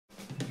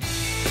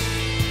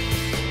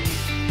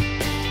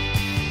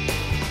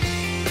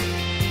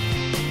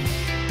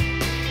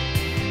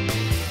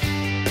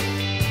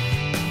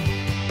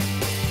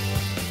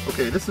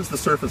this is the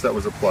surface that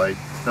was applied.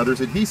 Now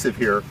there's adhesive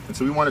here, and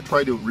so we want to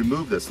try to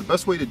remove this. The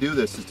best way to do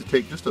this is to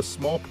take just a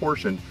small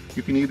portion.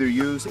 You can either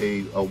use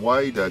a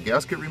wide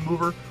gasket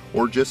remover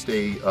or just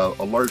a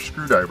large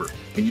screwdriver.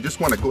 And you just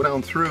want to go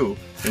down through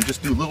and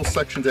just do little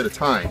sections at a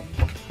time.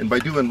 And by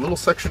doing little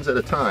sections at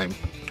a time,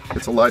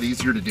 it's a lot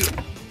easier to do.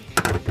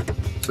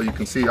 So you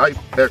can see I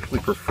actually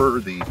prefer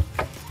the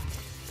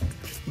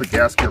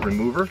gasket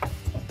remover,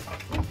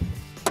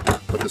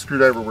 but the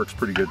screwdriver works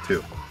pretty good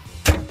too.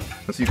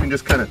 And so you can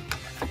just kind of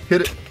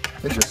hit it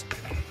and just...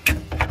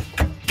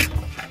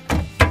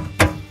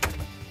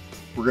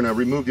 We're going to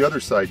remove the other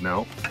side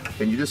now,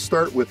 and you just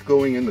start with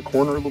going in the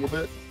corner a little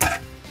bit,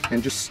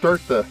 and just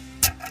start and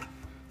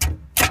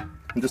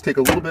just take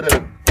a little bit at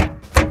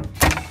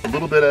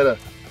a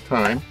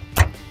time,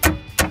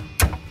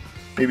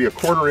 maybe a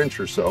 1/4 inch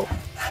or so,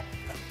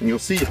 and you'll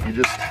see if you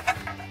just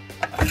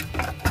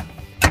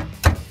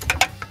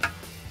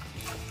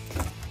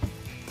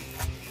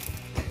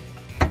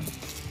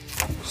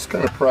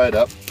kind of pry it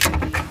up,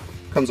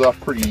 comes off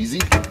pretty easy.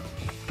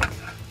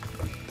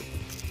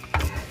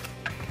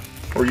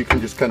 Or you can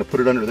just kind of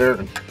put it under there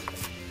and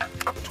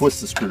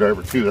twist the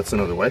screwdriver too, that's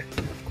another way.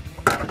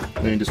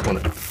 And then you just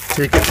want to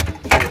take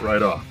it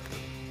right off.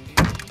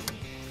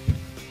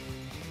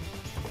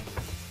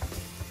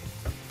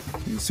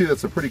 You can see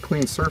that's a pretty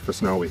clean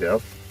surface now we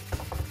have.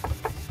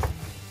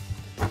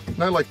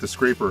 And I like the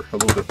scraper a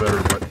little bit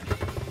better, but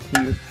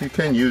you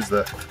can use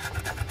the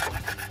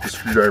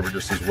screwdriver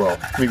just as well.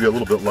 Maybe a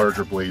little bit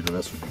larger blade than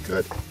this would be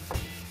good.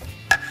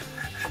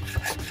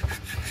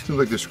 Seems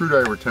like the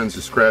screwdriver tends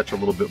to scratch a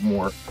little bit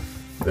more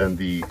than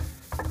the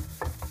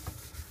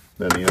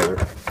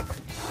other.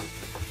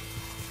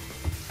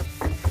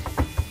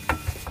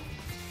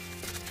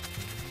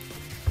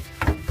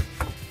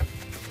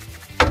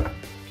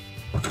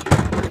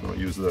 I'll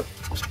use the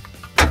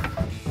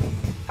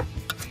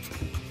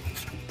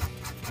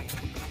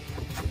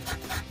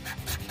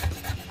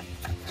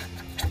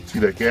see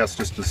that gas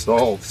just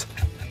dissolves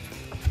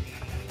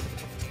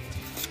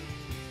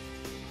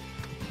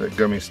that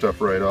gummy stuff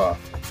right off.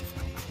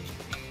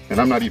 And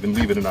I'm not even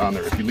leaving it on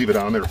there. If you leave it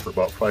on there for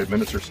about 5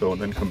 minutes or so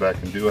and then come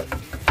back and do it,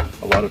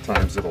 a lot of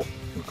times it'll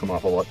come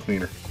off a lot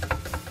cleaner.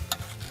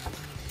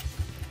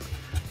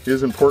 It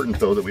is important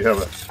though that we have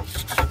a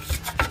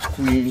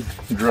clean,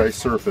 dry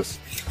surface.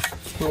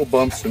 Little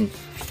bumps and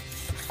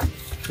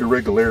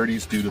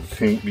irregularities due to the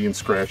paint being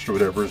scratched or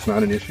whatever is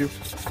not an issue.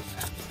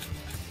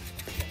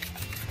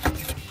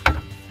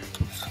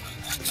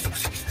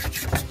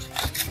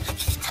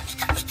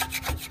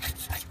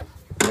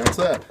 That's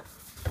that.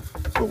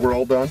 So we're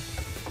all done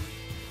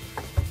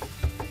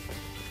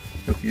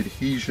with the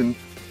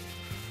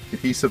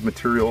adhesive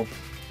material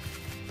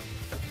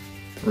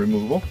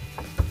removal.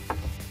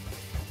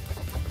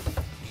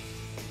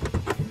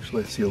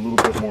 Actually, I see a little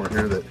bit more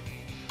here.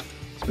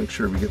 Let's make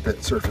sure we get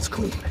that surface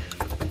clean.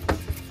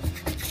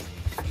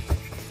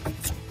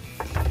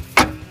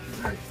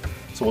 Alright,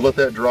 so we'll let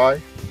that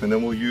dry, and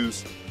then we'll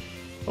use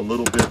a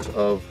little bit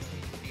of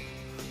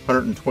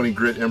 120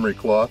 grit emery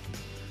cloth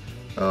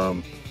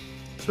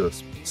to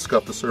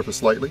scuff the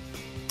surface lightly,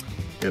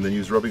 and then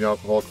use rubbing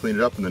alcohol, clean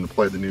it up, and then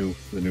apply the new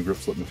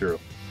GripSlip material.